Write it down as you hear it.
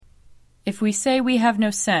If we say we have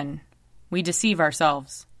no sin, we deceive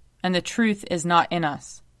ourselves, and the truth is not in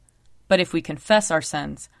us. But if we confess our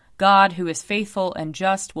sins, God, who is faithful and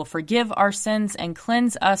just, will forgive our sins and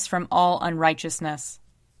cleanse us from all unrighteousness.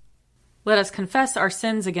 Let us confess our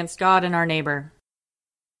sins against God and our neighbor.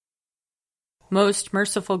 Most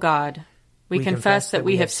merciful God, we confess that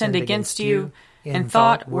we have sinned against you in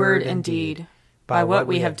thought, word, and deed, by what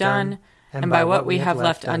we have done and by what we have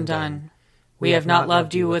left undone. We have not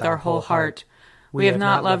loved you with our whole heart. We have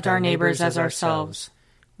not loved our neighbors as ourselves.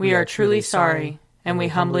 We are truly sorry, and we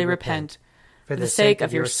humbly repent. For the sake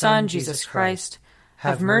of your Son, Jesus Christ,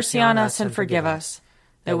 have mercy on us and forgive us,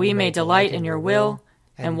 that we may delight in your will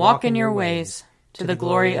and walk in your ways, to the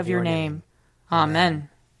glory of your name. Amen.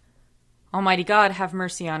 Almighty God, have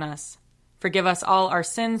mercy on us. Forgive us all our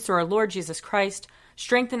sins through our Lord Jesus Christ.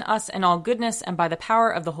 Strengthen us in all goodness, and by the power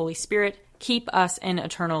of the Holy Spirit, keep us in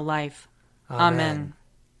eternal life. Amen.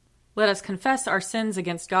 Let us confess our sins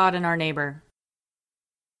against God and our neighbor.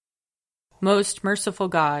 Most merciful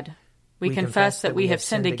God, we confess that we have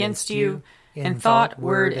sinned against you in thought,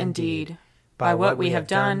 word, and deed, by what we have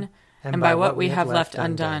done and by what we have left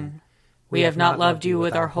undone. We have not loved you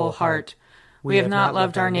with our whole heart. We have not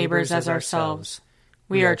loved our neighbors as ourselves.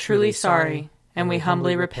 We are truly sorry, and we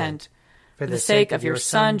humbly repent. For the sake of your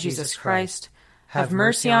Son, Jesus Christ, have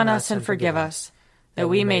mercy on us and forgive us, that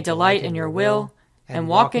we may delight in your will and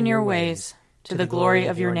walk in your ways, to the glory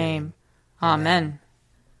of your name. Amen.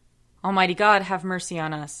 Almighty God, have mercy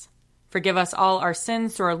on us. Forgive us all our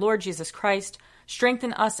sins through our Lord Jesus Christ.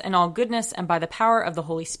 Strengthen us in all goodness, and by the power of the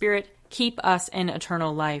Holy Spirit, keep us in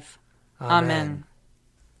eternal life. Amen.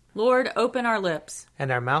 Lord, open our lips,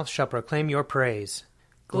 and our mouth shall proclaim your praise.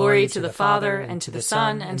 Glory to the Father, and to the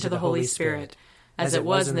Son, and to the Holy Spirit, as it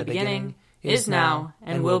was in the beginning, is now,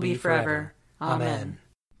 and will be forever. Amen.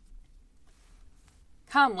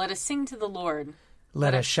 Come, let us sing to the Lord.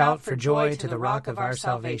 Let us shout for joy to the rock of our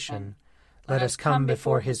salvation. Let us come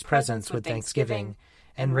before his presence with thanksgiving,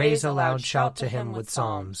 and raise a loud shout to him with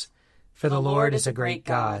psalms. For the Lord is a great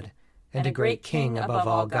God, and a great King above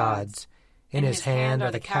all gods. In his hand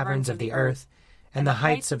are the caverns of the earth, and the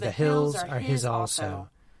heights of the hills are his also.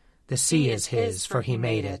 The sea is his, for he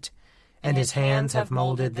made it, and his hands have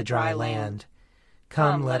molded the dry land.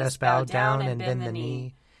 Come, let us bow down and bend the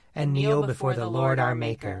knee, and kneel before the Lord our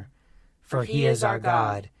Maker. For he is our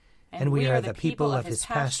God, and we are the people of his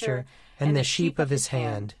pasture, and the sheep of his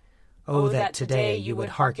hand. O that today you would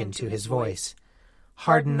hearken to his voice.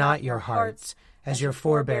 Harden not your hearts, as your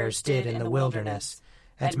forebears did in the wilderness,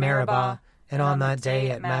 at Meribah, and on that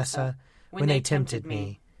day at Massah, when they tempted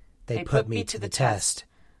me. They put me to the test,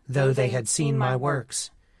 though they had seen my works.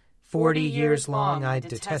 40 years long I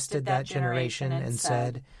detested that generation, and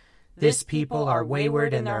said, This people are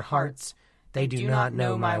wayward in their hearts, they do not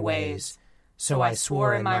know my ways. So I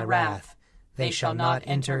swore in my wrath, they shall not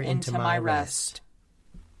enter into my rest.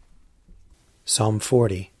 Psalm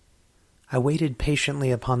 40. I waited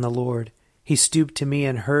patiently upon the Lord. He stooped to me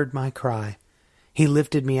and heard my cry. He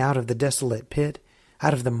lifted me out of the desolate pit,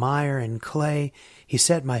 out of the mire and clay. He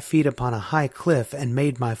set my feet upon a high cliff and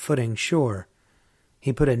made my footing sure.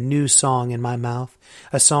 He put a new song in my mouth,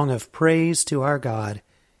 a song of praise to our God.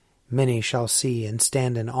 Many shall see and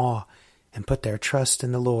stand in awe and put their trust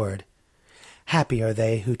in the Lord. Happy are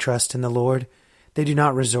they who trust in the Lord. They do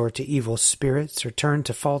not resort to evil spirits or turn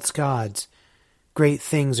to false gods. Great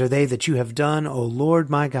things are they that you have done, O Lord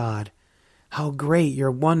my God. How great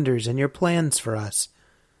your wonders and your plans for us!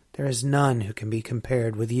 There is none who can be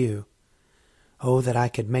compared with you. Oh, that I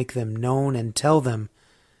could make them known and tell them,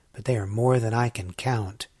 but they are more than I can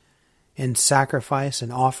count. In sacrifice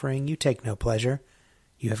and offering you take no pleasure.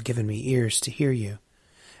 You have given me ears to hear you.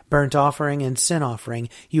 Burnt offering and sin offering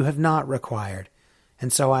you have not required.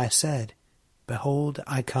 And so I said, Behold,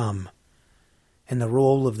 I come. In the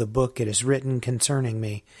roll of the book it is written concerning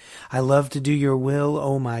me, I love to do your will,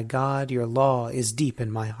 O my God, your law is deep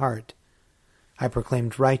in my heart. I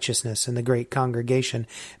proclaimed righteousness in the great congregation.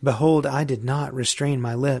 Behold, I did not restrain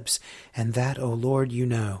my lips, and that, O Lord, you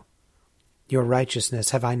know. Your righteousness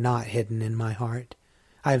have I not hidden in my heart.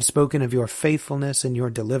 I have spoken of your faithfulness and your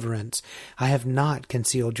deliverance. I have not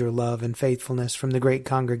concealed your love and faithfulness from the great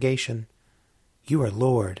congregation. You are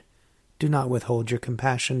Lord. Do not withhold your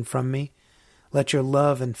compassion from me. Let your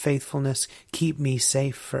love and faithfulness keep me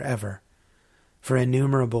safe forever. For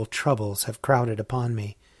innumerable troubles have crowded upon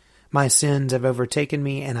me. My sins have overtaken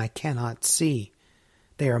me, and I cannot see.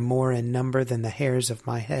 They are more in number than the hairs of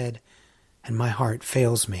my head, and my heart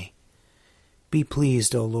fails me. Be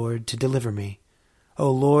pleased, O Lord, to deliver me. O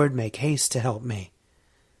Lord, make haste to help me.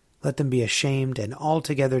 Let them be ashamed and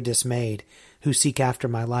altogether dismayed who seek after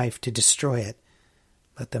my life to destroy it.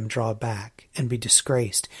 Let them draw back and be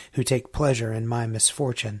disgraced, who take pleasure in my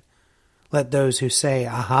misfortune. Let those who say,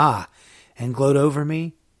 Aha, and gloat over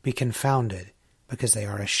me, be confounded, because they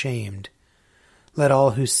are ashamed. Let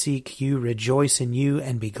all who seek you rejoice in you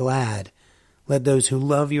and be glad. Let those who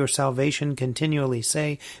love your salvation continually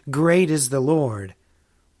say, Great is the Lord.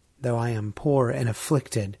 Though I am poor and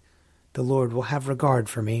afflicted, the Lord will have regard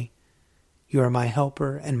for me. You are my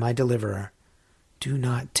helper and my deliverer. Do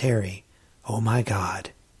not tarry, O my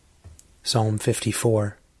God. Psalm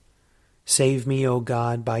 54. Save me, O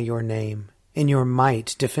God, by your name. In your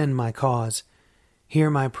might defend my cause. Hear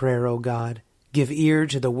my prayer, O God. Give ear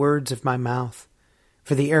to the words of my mouth.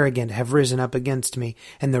 For the arrogant have risen up against me,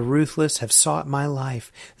 and the ruthless have sought my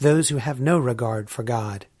life, those who have no regard for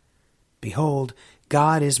God. Behold,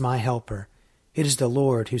 God is my helper. It is the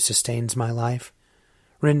Lord who sustains my life.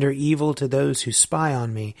 Render evil to those who spy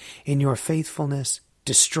on me. In your faithfulness,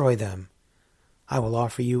 destroy them. I will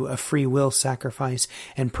offer you a free will sacrifice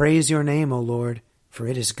and praise your name, O Lord, for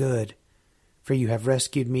it is good. For you have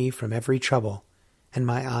rescued me from every trouble, and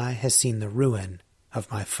my eye has seen the ruin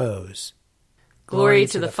of my foes. Glory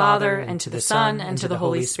to the Father, and to the Son, and to the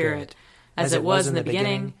Holy Spirit, as it was in the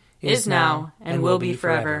beginning, is now, and will be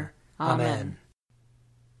forever. Amen.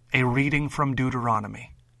 A reading from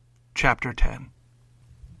Deuteronomy, chapter 10.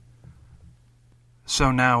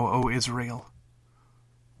 So now, O Israel,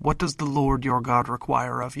 what does the Lord your God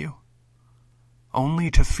require of you?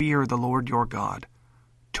 Only to fear the Lord your God,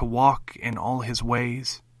 to walk in all his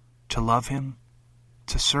ways, to love him,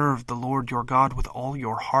 to serve the Lord your God with all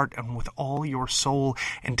your heart and with all your soul,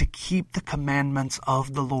 and to keep the commandments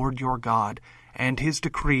of the Lord your God, and his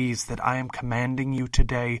decrees that I am commanding you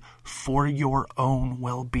today for your own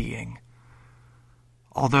well-being.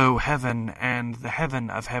 Although heaven and the heaven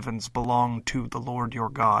of heavens belong to the Lord your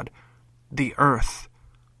God, the earth,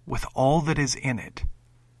 with all that is in it,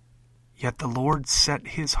 yet the Lord set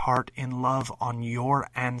his heart in love on your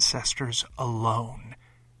ancestors alone,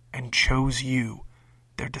 and chose you,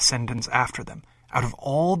 their descendants after them, out of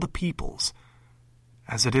all the peoples,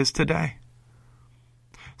 as it is today.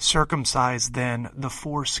 Circumcise then the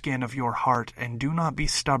foreskin of your heart, and do not be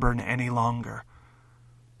stubborn any longer.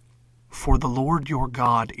 For the Lord your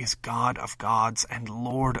God is God of gods and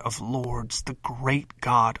Lord of lords, the great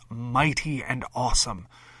God, mighty and awesome,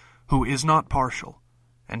 who is not partial,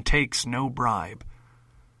 and takes no bribe,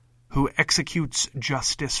 who executes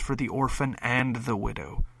justice for the orphan and the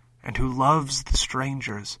widow, and who loves the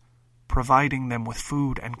strangers, providing them with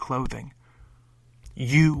food and clothing.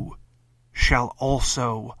 You shall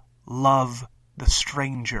also love the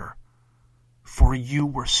stranger, for you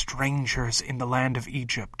were strangers in the land of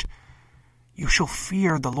Egypt. You shall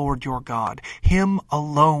fear the Lord your God. Him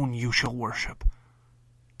alone you shall worship.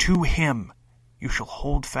 To him you shall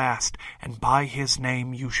hold fast, and by his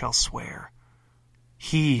name you shall swear.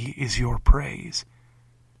 He is your praise.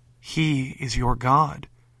 He is your God,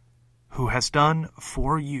 who has done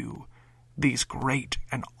for you these great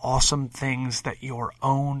and awesome things that your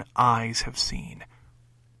own eyes have seen.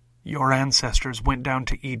 Your ancestors went down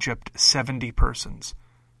to Egypt 70 persons,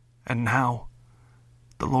 and now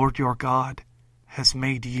the Lord your God has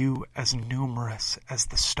made you as numerous as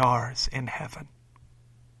the stars in heaven.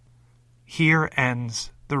 Here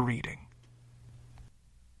ends the reading.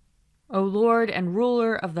 O Lord and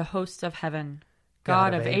ruler of the hosts of heaven,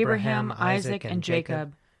 God of Abraham, Isaac, and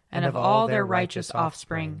Jacob, and of all their righteous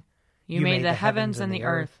offspring, you made the heavens and the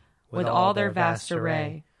earth with all their vast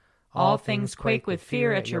array. All things quake with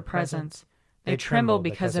fear at your presence. They tremble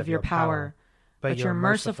because of your power. But your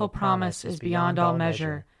merciful promise is beyond all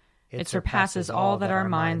measure. It surpasses all that our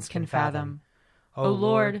minds can fathom. O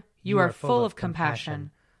Lord, you are full of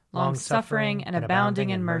compassion, long-suffering and abounding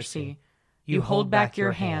in mercy. You hold back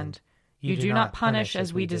your hand. You do not punish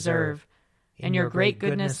as we deserve. In your great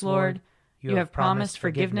goodness, Lord, you have promised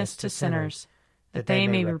forgiveness to sinners, that they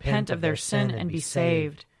may repent of their sin and be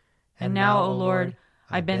saved. And now, O Lord,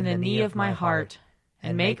 I bend the knee of my heart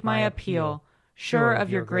and make my appeal, sure of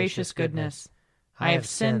your gracious goodness. I have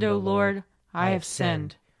sinned, O Lord, I have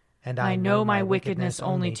sinned, and I know my wickedness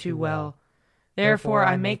only too well. Therefore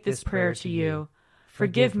I make this prayer to you.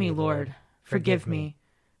 Forgive me, Lord, forgive me.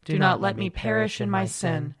 Do not let me perish in my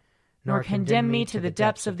sin, nor condemn me to the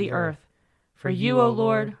depths of the earth. For you, O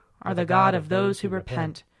Lord, are the God of those who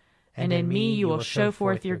repent, and in me you will show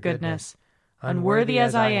forth your goodness. Unworthy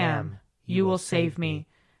as I am, you will save me,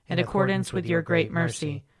 in accordance with your great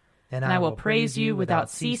mercy. And I will praise you without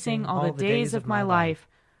ceasing all the days of my life.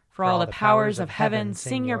 For all the powers of heaven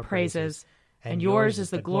sing your praises, and yours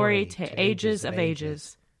is the glory to ages of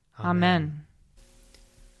ages. Amen.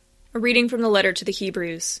 A reading from the letter to the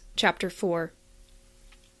Hebrews, chapter 4.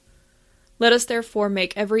 Let us therefore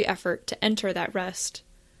make every effort to enter that rest,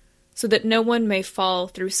 so that no one may fall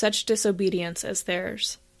through such disobedience as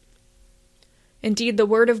theirs. Indeed, the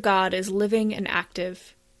word of God is living and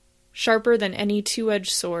active, sharper than any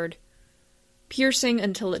two-edged sword, piercing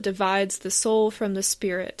until it divides the soul from the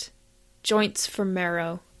spirit, joints from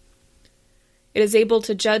marrow. It is able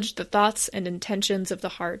to judge the thoughts and intentions of the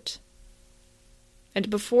heart. And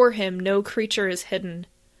before him no creature is hidden,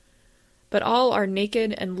 but all are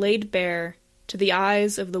naked and laid bare to the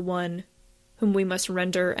eyes of the one whom we must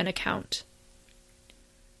render an account.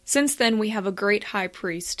 Since then we have a great high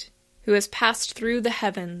priest, who has passed through the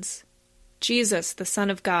heavens, Jesus, the Son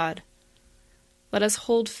of God. Let us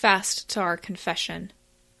hold fast to our confession.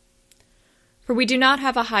 For we do not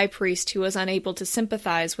have a high priest who is unable to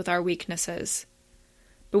sympathize with our weaknesses,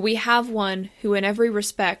 but we have one who in every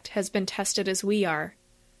respect has been tested as we are,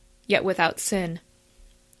 yet without sin.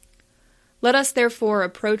 Let us therefore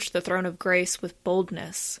approach the throne of grace with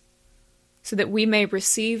boldness, so that we may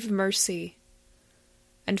receive mercy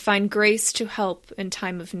and find grace to help in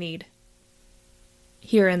time of need.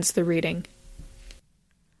 Here ends the reading.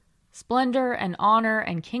 Splendor and honor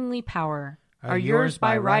and kingly power are yours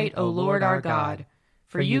by right, O Lord our God,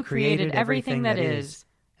 for you created everything that is,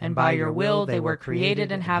 and by your will they were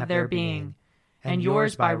created and have their being. And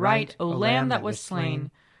yours by right, O Lamb that was slain,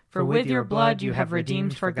 for with your blood you have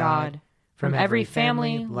redeemed for God, from every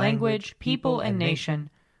family, language, people, and nation,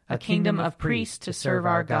 a kingdom of priests to serve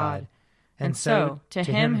our God. And so, to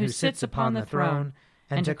him who sits upon the throne,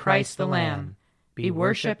 and to Christ the Lamb, be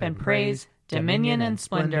worship and praise, dominion and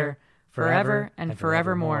splendor, forever and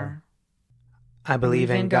forevermore. I believe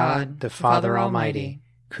in God, the Father Almighty,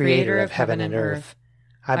 creator of heaven and earth.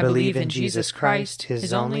 I believe in Jesus Christ,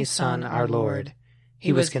 his only Son, our Lord.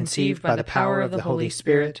 He was conceived by the power of the Holy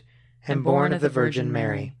Spirit and born of the Virgin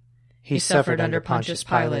Mary. He suffered under Pontius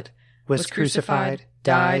Pilate, was crucified,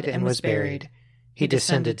 died, and was buried. He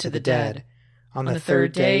descended to the dead. On the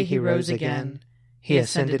third day he rose again. He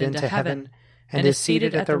ascended into heaven and is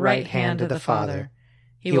seated at the right hand of the Father.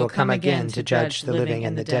 He will come again to judge the living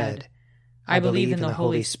and the dead. I believe in the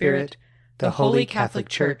Holy Spirit, the Holy Catholic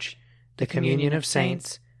Church, the communion of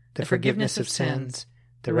saints, the forgiveness of sins,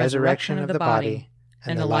 the resurrection of the body,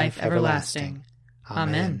 and the life everlasting.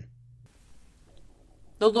 Amen.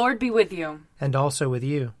 The Lord be with you. And also with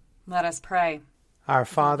you. Let us pray. Our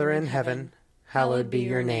Father in heaven, hallowed be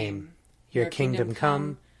your name. Your kingdom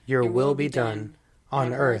come, your will be done,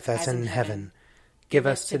 on earth as in heaven. Give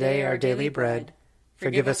us today our daily bread.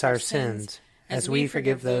 Forgive us our sins, as we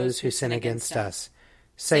forgive those who sin against us.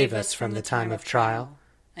 Save us from the time of trial,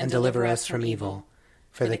 and deliver us from evil.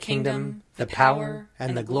 For the kingdom, the power,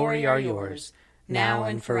 and the glory are yours, now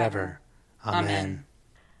and forever. Amen.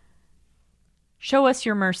 Show us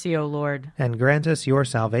your mercy, O Lord. And grant us your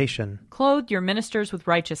salvation. Clothe your ministers with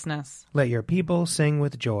righteousness. Let your people sing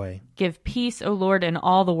with joy. Give peace, O Lord, in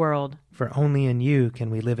all the world. For only in you can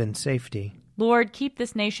we live in safety. Lord, keep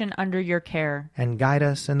this nation under your care. And guide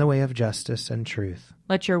us in the way of justice and truth.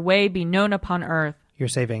 Let your way be known upon earth. Your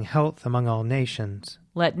saving health among all nations.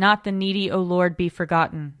 Let not the needy, O Lord, be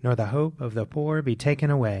forgotten. Nor the hope of the poor be taken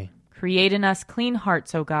away. Create in us clean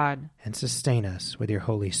hearts, O God. And sustain us with your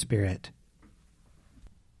Holy Spirit.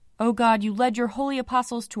 O God, you led your holy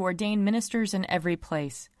apostles to ordain ministers in every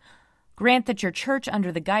place. Grant that your church,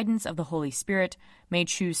 under the guidance of the Holy Spirit, may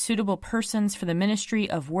choose suitable persons for the ministry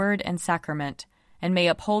of word and sacrament, and may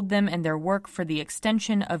uphold them in their work for the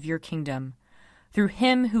extension of your kingdom. Through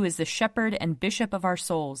him who is the shepherd and bishop of our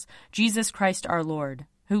souls, Jesus Christ our Lord,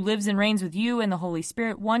 who lives and reigns with you and the Holy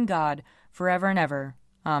Spirit, one God, forever and ever.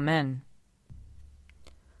 Amen.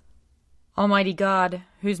 Almighty God,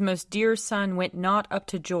 whose most dear Son went not up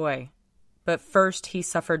to joy, but first he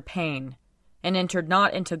suffered pain, and entered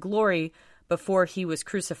not into glory before he was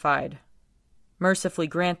crucified, mercifully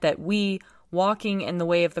grant that we, walking in the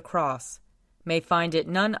way of the cross, may find it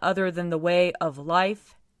none other than the way of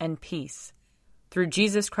life and peace. Through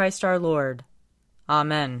Jesus Christ our Lord.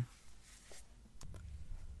 Amen.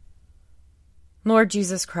 Lord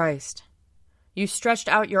Jesus Christ, you stretched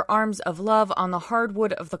out your arms of love on the hard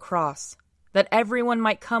wood of the cross, that everyone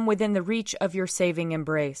might come within the reach of your saving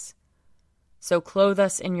embrace. So clothe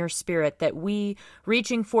us in your Spirit, that we,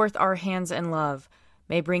 reaching forth our hands in love,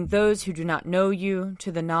 may bring those who do not know you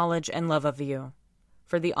to the knowledge and love of you.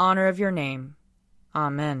 For the honor of your name.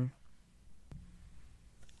 Amen.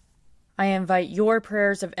 I invite your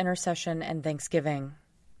prayers of intercession and thanksgiving.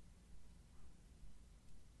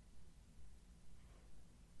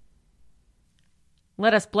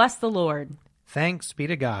 Let us bless the Lord. Thanks be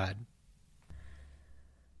to God.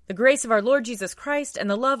 The grace of our Lord Jesus Christ, and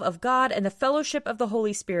the love of God, and the fellowship of the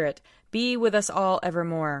Holy Spirit be with us all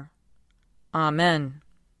evermore. Amen.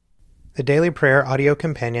 The Daily Prayer audio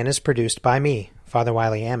companion is produced by me, Father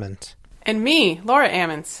Wiley Ammons. And me, Laura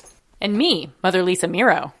Ammons. And me, Mother Lisa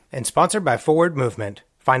Miro. And sponsored by Forward Movement.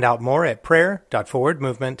 Find out more at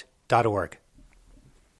prayer.forwardmovement.org.